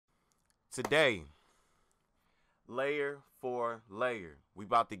Today, layer for layer, we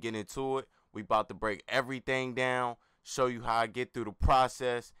about to get into it. We about to break everything down, show you how I get through the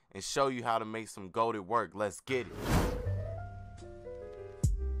process, and show you how to make some goated work. Let's get it.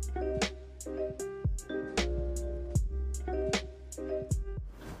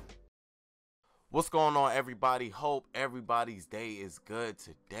 What's going on, everybody? Hope everybody's day is good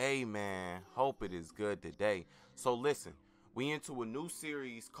today, man. Hope it is good today. So listen, we into a new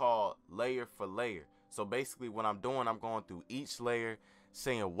series called Layer for Layer. So basically what I'm doing, I'm going through each layer,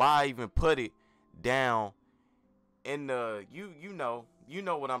 saying why I even put it down in the, you know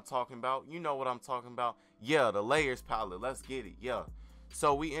what I'm talking about. You know what I'm talking about. Yeah, the layers palette. Let's get it. Yeah.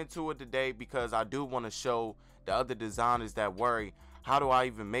 So we into it today because I do want to show the other designers that worry, how do I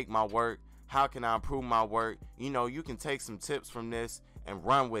even make my work? How can I improve my work? You know, you can take some tips from this and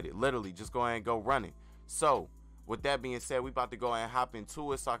run with it. Literally, just go ahead and go run it. So, with that being said, we about to go ahead and hop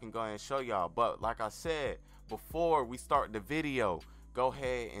into it so I can go ahead and show y'all. But like I said, before we start the video, go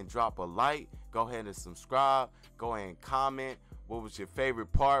ahead and drop a like. Go ahead and subscribe. Go ahead and comment. What was your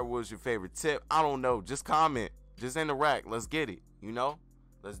favorite part? What was your favorite tip? I don't know. Just comment. Just interact. Let's get it. You know?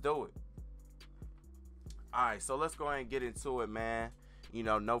 Let's do it. Alright, so let's go ahead and get into it, man. You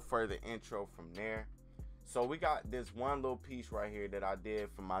know, no further intro from there. So we got this one little piece right here that I did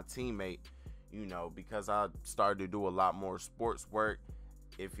for my teammate, you know, because I started to do a lot more sports work.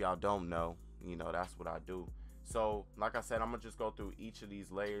 If y'all don't know, you know, that's what I do. So like I said, I'm gonna just go through each of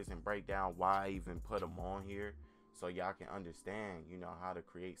these layers and break down why I even put them on here, so y'all can understand, you know, how to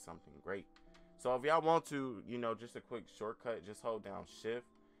create something great. So if y'all want to, you know, just a quick shortcut, just hold down shift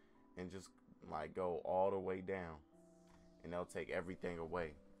and just like go all the way down, and they'll take everything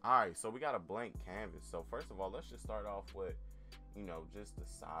away. Alright, so we got a blank canvas. So first of all, let's just start off with, you know, just the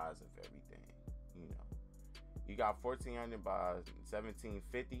size of everything. You know, you got 1400 by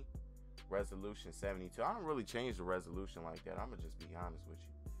 1750, resolution 72. I don't really change the resolution like that. I'm gonna just be honest with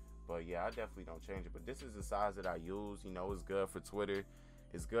you. But yeah, I definitely don't change it. But this is the size that I use. You know, it's good for Twitter.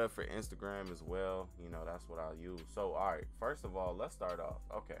 It's good for Instagram as well. You know, that's what I use. So alright, first of all, let's start off.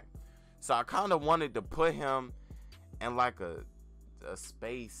 Okay. So I kind of wanted to put him and like a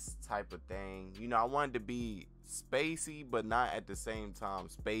space type of thing. You know, I wanted to be spacey, but not at the same time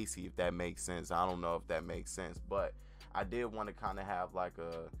spacey, if that makes sense. I don't know if that makes sense, but I did want to kind of have like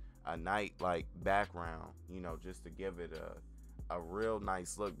a night like background, you know, just to give it a real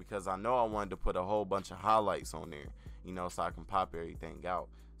nice look, because I know I wanted to put a whole bunch of highlights on there, you know, so I can pop everything out.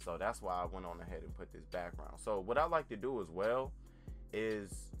 So that's why I went on ahead and put this background. So what I like to do as well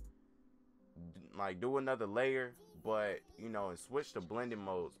is like do another layer, but you know, and switch to blending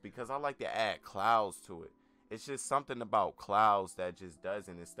modes, because I like to add clouds to it. It's just something about clouds that just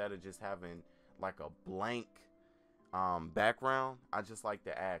doesn't, instead of just having like a blank background, I just like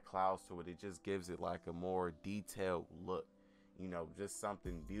to add clouds to it. It just gives it like a more detailed look, you know, just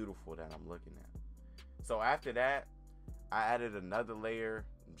something beautiful that I'm looking at. So after that, I added another layer,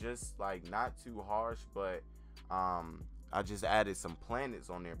 just like not too harsh, but I just added some planets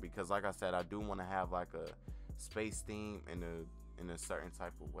on there, because like I said, I do want to have like a space theme in a certain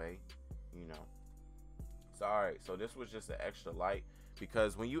type of way, you know. So alright, so this was just an extra light,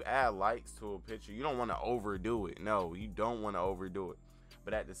 because when you add lights to a picture, you don't want to overdo it. No, you don't want to overdo it,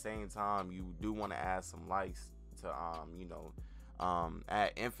 but at the same time, you do want to add some lights to you know,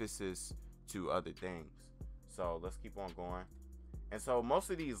 add emphasis to other things. So let's keep on going. And so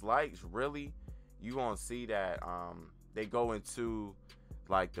most of these lights, really, you gonna see that they go into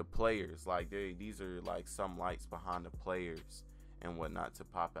like the players, like these are like some lights behind the players and whatnot to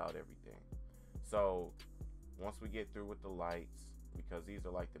pop out everything. So once we get through with the lights, because these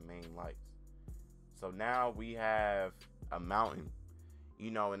are like the main lights, so now we have a mountain, you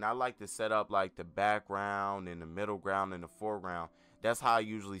know, and I like to set up like the background and the middle ground and the foreground. That's how I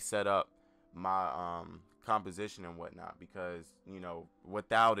usually set up my composition and whatnot, because you know,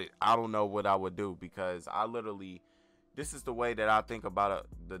 without it, I don't know what I would do, because I literally, this is the way that I think about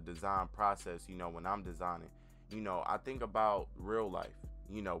the design process. You know, when I'm designing, you know, I think about real life.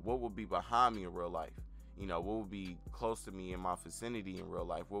 You know, what would be behind me in real life? You know, what would be close to me in my vicinity in real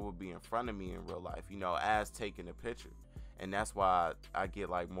life? What would be in front of me in real life? You know, as taking a picture. And that's why I get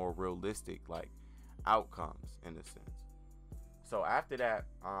like more realistic like outcomes in a sense. So after that,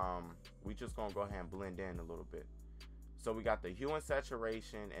 we just gonna go ahead and blend in a little bit. So we got the hue and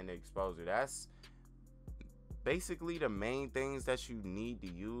saturation and the exposure. That's basically the main things that you need to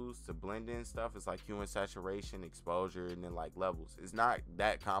use to blend in stuff. Is like hue and saturation, exposure, and then like levels. It's not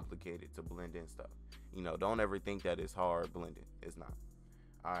that complicated to blend in stuff. You know, don't ever think that it's hard blending. It's not.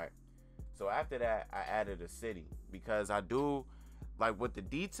 All right. So after that, I added a city, because I do like with the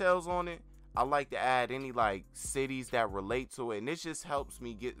details on it, I like to add any like cities that relate to it, and this just helps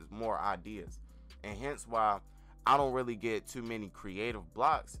me get more ideas. And hence why I don't really get too many creative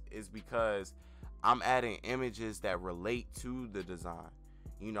blocks, is because I'm adding images that relate to the design.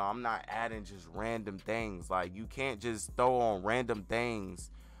 You know, I'm not adding just random things. Like, you can't just throw on random things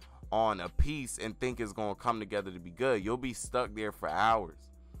on a piece and think it's going to come together to be good. You'll be stuck there for hours.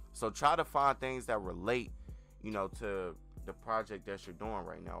 So try to find things that relate, you know, to the project that you're doing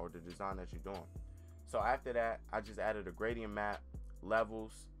right now, or the design that you're doing. So after that, I just added a gradient map,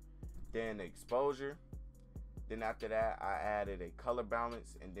 levels, then exposure. Then after that, I added a color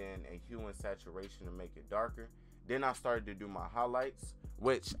balance and then a hue and saturation to make it darker. Then I started to do my highlights,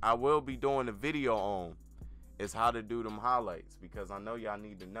 which I will be doing a video on, is how to do them highlights, because I know y'all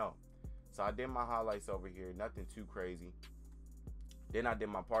need to know. So I did my highlights over here, nothing too crazy. Then I did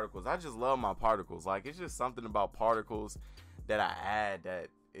my particles. I just love my particles. Like, it's just something about particles that I add that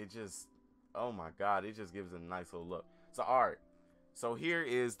it just, oh my God, it just gives it a nice little look. So, all right. So here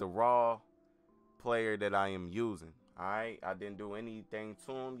is the raw player that I am using. All right. I didn't do anything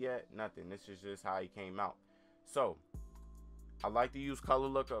to him yet. Nothing. This is just how he came out. So I like to use color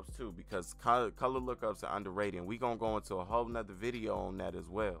lookups too, because color lookups are underrated. And we're going to go into a whole nother video on that as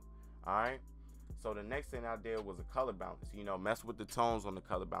well. All right. So the next thing I did was a color balance. You know, mess with the tones on the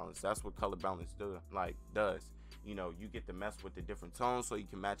color balance. That's what color balance does. You know, you get to mess with the different tones so you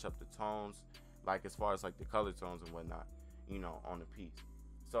can match up the tones, like as far as like the color tones and whatnot, you know, on the piece.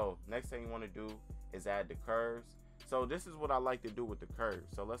 So next thing you want to do is add the curves. So this is what I like to do with the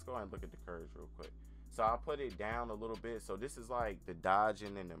curves. So let's go ahead and look at the curves real quick. So I put it down a little bit. So this is like the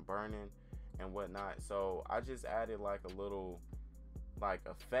dodging and then burning and whatnot. So I just added like a little like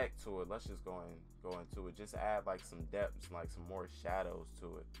effect to it. Let's just go into it. Just add like some depths, like some more shadows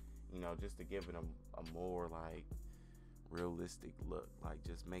to it, you know, just to give it a more like realistic look. Like,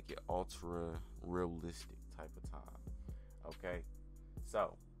 just make it ultra realistic type of time. Okay,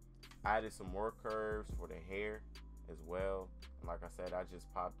 so I added some more curves for the hair as well. And like I said, I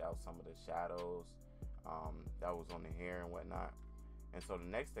just popped out some of the shadows that was on the hair and whatnot. And so the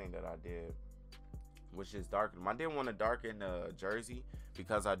next thing that I did, which is darken them. I didn't want to darken the jersey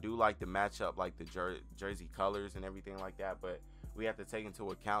because I do like to match up like the jersey colors and everything like that, but we have to take into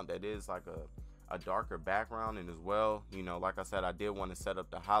account that is like a darker background. And as well, you know, like I said, I did want to set up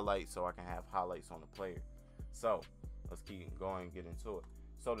the highlights so I can have highlights on the player. So let's keep going and get into it.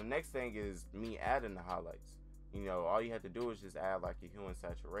 So the next thing is me adding the highlights. You know, all you have to do is just add like a hue and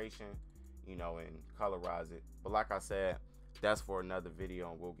saturation, you know, and colorize it. But like I said, that's for another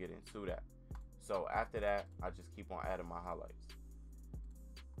video and we'll get into that. So after that, I just keep on adding my highlights.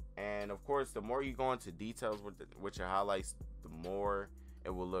 And of course, the more you go into details with your highlights, the more it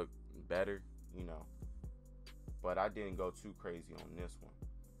will look better, you know. But I didn't go too crazy on this one.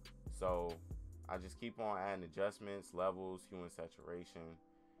 So I just keep on adding adjustments, levels, hue and saturation,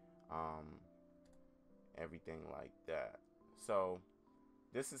 everything like that. So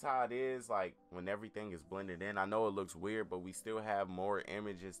this is how it is, like when everything is blended in. I know it looks weird, but we still have more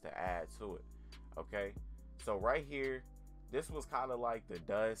images to add to it. Okay, so right here, this was kind of like the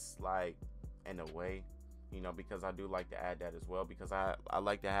dust, like in a way, you know, because I do like to add that as well, because I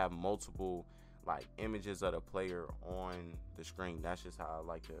like to have multiple like images of the player on the screen. That's just how I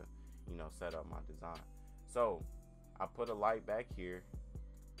like to, you know, set up my design. So I put a light back here,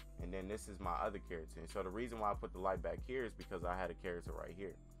 and then this is my other character. So the reason why I put the light back here is because I had a character right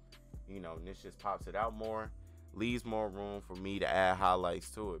here, you know, and this just pops it out more, leaves more room for me to add highlights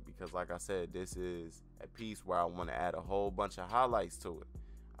to it, because like I said, this is a piece where I want to add a whole bunch of highlights to it.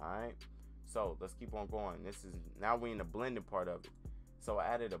 All right, so let's keep on going. This is, now we in the blending part of it. So I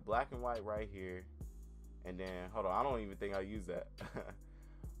added a black and white right here, and then hold on, I don't even think I used that.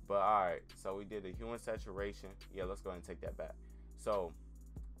 But all right, so we did a hue and saturation. Yeah, let's go ahead and take that back. So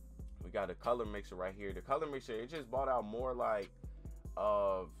we got a color mixer right here. The color mixer, it just brought out more like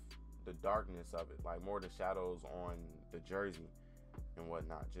of the darkness of it, like more of the shadows on the jersey and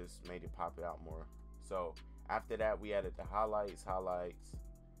whatnot, just made it pop it out more. So after that, we added the highlights,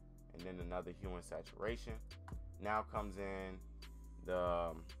 and then another hue and saturation. Now comes in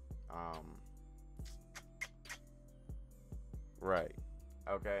the right,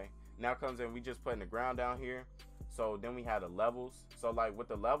 okay, now comes in, we just putting the ground down here. So then we had the levels. So like with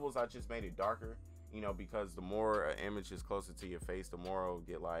the levels, I just made it darker, you know, because the more an image is closer to your face, the more it'll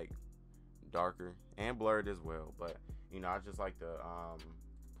get like darker and blurred as well. But you know, I just like to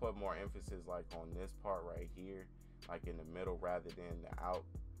put more emphasis like on this part right here, like in the middle, rather than the out,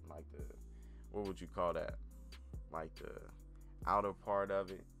 like the, what would you call that, like the outer part of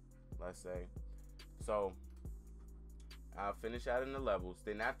it, let's say. So I finished adding the levels.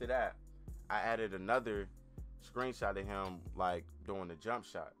 Then after that, I added another screenshot of him like doing the jump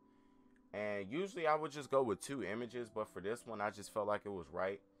shot. And usually I would just go with 2 images, but for this one I just felt like it was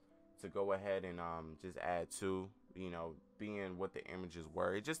right to go ahead and just add 2, you know, being what the images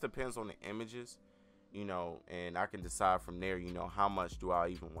were. It just depends on the images, you know, and I can decide from there, you know, how much do I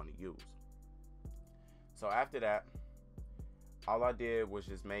even want to use. So after that, all I did was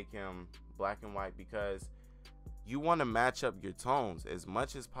just make him black and white, because you want to match up your tones as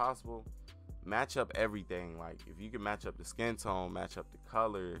much as possible. Match up everything. Like if you can match up the skin tone, match up the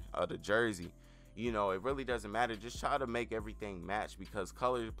color of the jersey, you know, it really doesn't matter. Just try to make everything match, because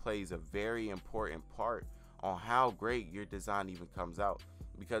color plays a very important part on how great your design even comes out.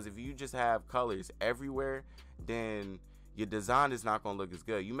 Because if you just have colors everywhere, then your design is not going to look as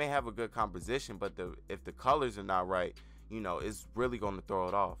good. You may have a good composition, but if the colors are not right, you know, it's really going to throw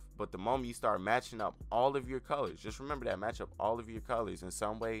it off. But the moment you start matching up all of your colors, just remember that, match up all of your colors in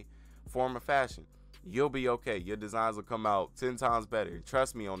some way, form, or fashion, you'll be okay. Your designs will come out 10 times better.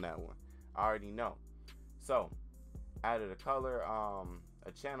 Trust me on that one. I already know. So, added a color,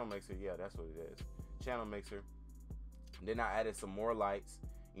 a channel mixer. Yeah, that's what it is. Channel mixer. Then I added some more lights,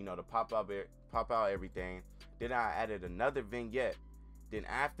 you know, to pop out everything. Then I added another vignette. Then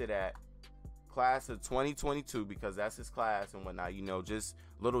after that, class of 2022, because that's his class and whatnot, you know, just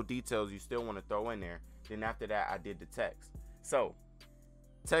little details you still want to throw in there. Then after that, I did the text. So,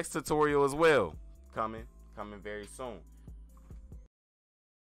 text tutorial as well, coming very soon.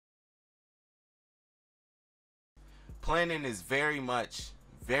 Planning is very much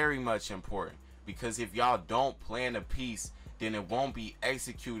important, because if y'all don't plan a piece, then it won't be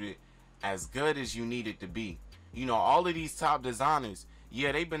executed as good as you need it to be. You know, all of these top designers,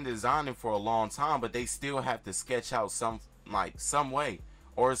 yeah, they've been designing for a long time, but they still have to sketch out some way,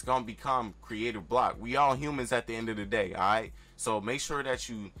 or it's gonna become creative block. We all humans at the end of the day, all right? So make sure that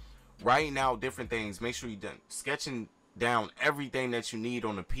you writing out different things. Make sure you're done sketching down everything that you need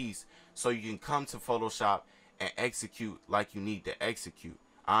on the piece, so you can come to Photoshop and execute like you need to execute.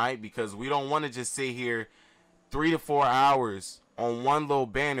 All right, because we don't want to just sit here 3 to 4 hours on one little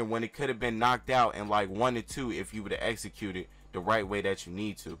banner when it could have been knocked out in like 1 to 2 if you would have executed the right way that you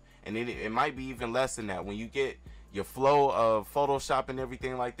need to. And it might be even less than that. When you get your flow of Photoshop and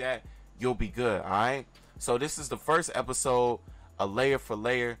everything like that, you'll be good. All right, so this is the first episode of Layer for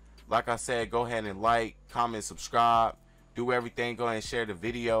Layer. Like I said, go ahead and like, comment, subscribe, do everything. Go ahead and share the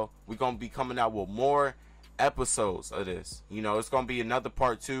video. We're gonna be coming out with more episodes of this. You know, it's gonna be another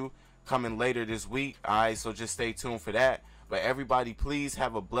part 2 coming later this week. All right, so just stay tuned for that. But everybody, please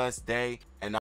have a blessed day, and